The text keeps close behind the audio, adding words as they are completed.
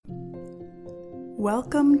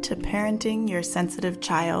Welcome to Parenting Your Sensitive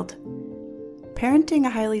Child. Parenting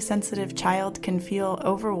a highly sensitive child can feel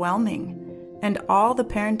overwhelming, and all the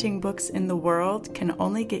parenting books in the world can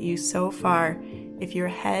only get you so far if your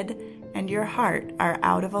head and your heart are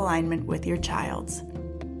out of alignment with your child's.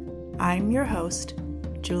 I'm your host,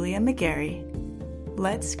 Julia McGarry.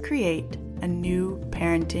 Let's create a new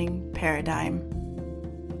parenting paradigm.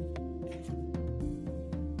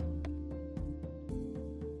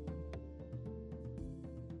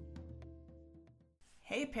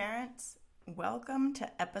 Hey parents, welcome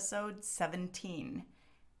to episode 17,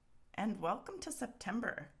 and welcome to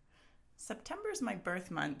September. September is my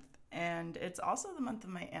birth month, and it's also the month of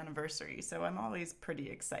my anniversary, so I'm always pretty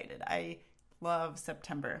excited. I love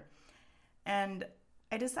September, and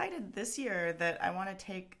I decided this year that I want to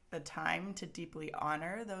take the time to deeply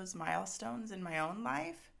honor those milestones in my own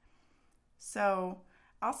life. So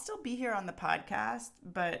I'll still be here on the podcast,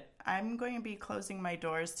 but I'm going to be closing my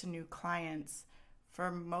doors to new clients for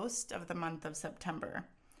most of the month of September.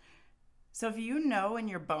 So if you know in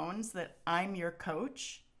your bones that I'm your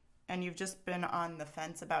coach and you've just been on the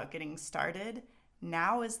fence about getting started,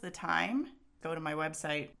 now is the time. Go to my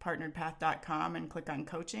website, partneredpath.com, and click on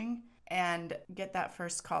coaching and get that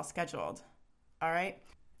first call scheduled. All right,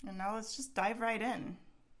 and now let's just dive right in.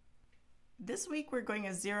 This week we're going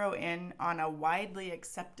to zero in on a widely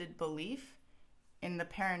accepted belief in the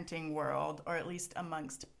parenting world, or at least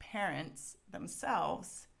amongst parents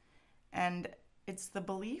themselves. And it's the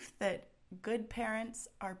belief that good parents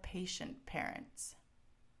are patient parents.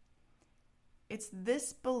 It's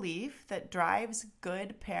this belief that drives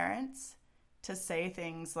good parents to say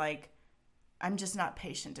things like, I'm just not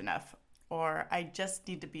patient enough, or I just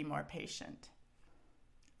need to be more patient.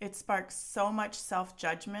 It sparks so much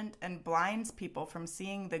self-judgment and blinds people from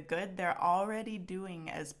seeing the good they're already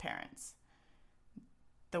doing as parents.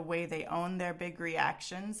 The way they own their big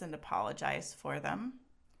reactions and apologize for them,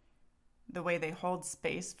 the way they hold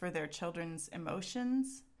space for their children's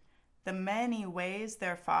emotions, the many ways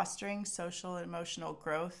they're fostering social and emotional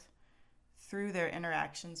growth through their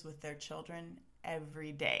interactions with their children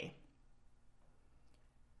every day.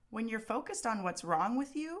 When you're focused on what's wrong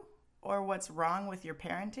with you or what's wrong with your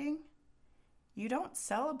parenting, you don't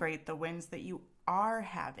celebrate the wins that you are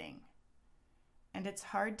having. And it's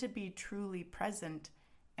hard to be truly present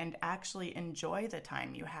and actually enjoy the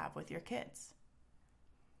time you have with your kids.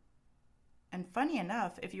 And funny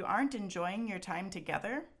enough, if you aren't enjoying your time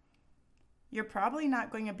together, you're probably not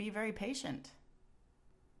going to be very patient.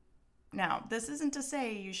 Now, this isn't to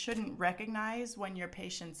say you shouldn't recognize when your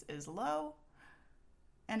patience is low,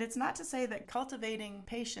 and it's not to say that cultivating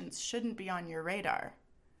patience shouldn't be on your radar.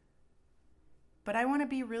 But I want to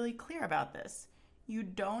be really clear about this. You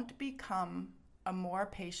don't become a more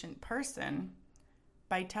patient person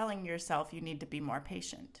by telling yourself you need to be more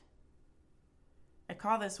patient. I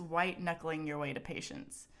call this white-knuckling your way to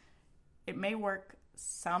patience. It may work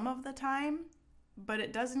some of the time, but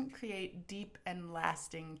it doesn't create deep and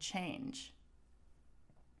lasting change.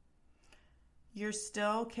 You're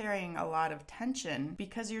still carrying a lot of tension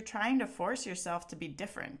because you're trying to force yourself to be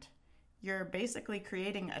different. You're basically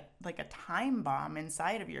creating a time bomb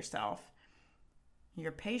inside of yourself.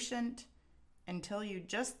 You're patient until you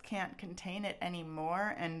just can't contain it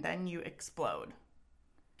anymore, and then you explode.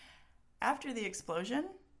 After the explosion,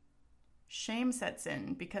 shame sets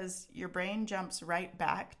in because your brain jumps right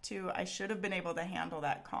back to, I should have been able to handle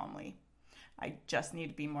that calmly. I just need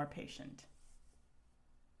to be more patient.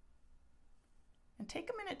 And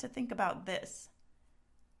take a minute to think about this.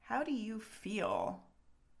 How do you feel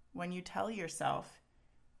when you tell yourself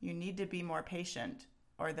you need to be more patient,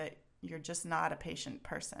 or that you're just not a patient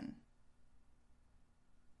person?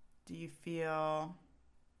 Do you feel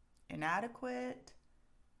inadequate,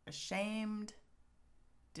 ashamed,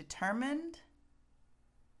 determined?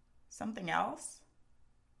 Something else?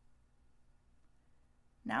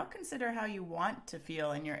 Now consider how you want to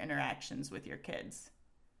feel in your interactions with your kids.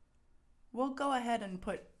 We'll go ahead and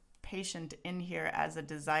put patient in here as a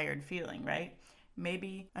desired feeling, right?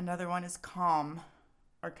 Maybe another one is calm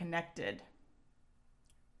or connected,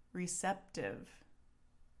 receptive,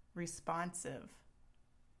 responsive,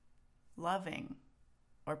 loving,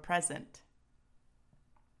 or present.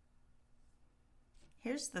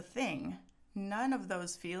 Here's the thing. None of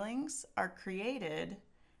those feelings are created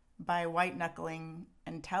by white-knuckling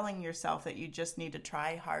and telling yourself that you just need to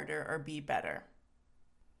try harder or be better.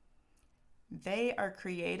 They are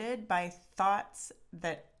created by thoughts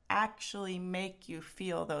that actually make you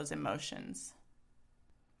feel those emotions.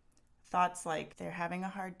 Thoughts like, they're having a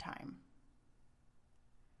hard time.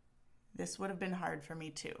 This would have been hard for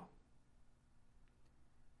me too.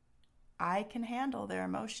 I can handle their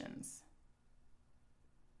emotions.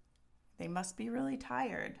 They must be really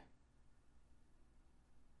tired.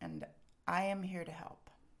 And I am here to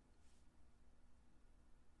help.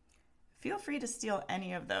 Feel free to steal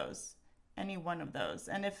any one of those.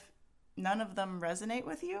 And if none of them resonate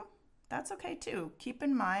with you, that's okay too. Keep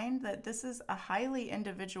in mind that this is a highly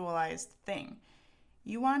individualized thing.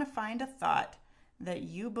 You want to find a thought that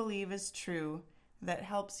you believe is true that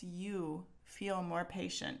helps you feel more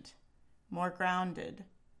patient, more grounded,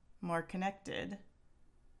 more connected,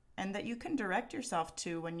 and that you can direct yourself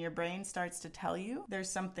to when your brain starts to tell you there's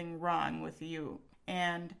something wrong with you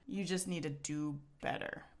and you just need to do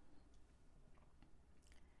better.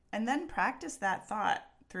 And then practice that thought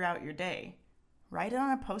throughout your day. Write it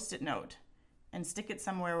on a Post-it note and stick it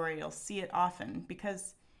somewhere where you'll see it often,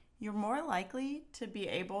 because you're more likely to be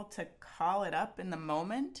able to call it up in the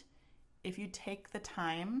moment if you take the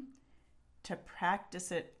time to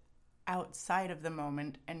practice it outside of the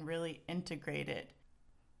moment and really integrate it.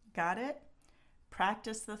 Got it?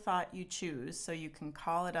 Practice the thought you choose so you can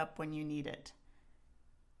call it up when you need it.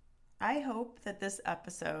 I hope that this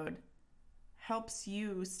episode helps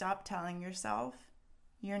you stop telling yourself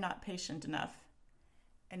you're not patient enough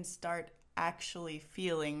and start actually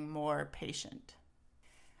feeling more patient.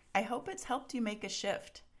 I hope it's helped you make a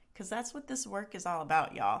shift, because that's what this work is all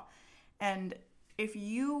about, y'all. And if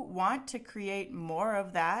you want to create more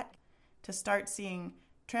of that, to start seeing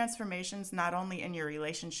transformations not only in your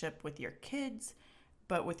relationship with your kids,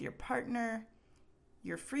 but with your partner,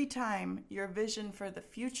 your free time, your vision for the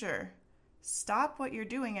future, stop what you're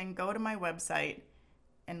doing and go to my website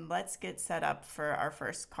and let's get set up for our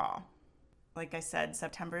first call. Like I said,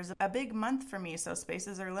 September is a big month for me, so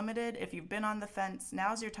spaces are limited. If you've been on the fence,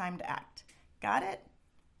 now's your time to act. Got it?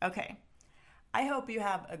 Okay. I hope you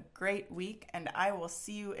have a great week, and I will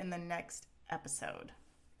see you in the next episode.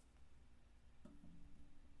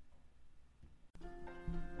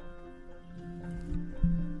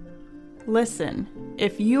 Listen,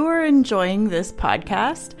 if you are enjoying this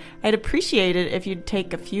podcast, I'd appreciate it if you'd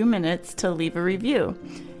take a few minutes to leave a review.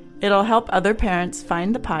 It'll help other parents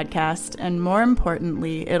find the podcast, and more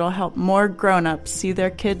importantly, it'll help more grown-ups see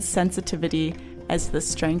their kids' sensitivity as the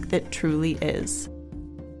strength it truly is.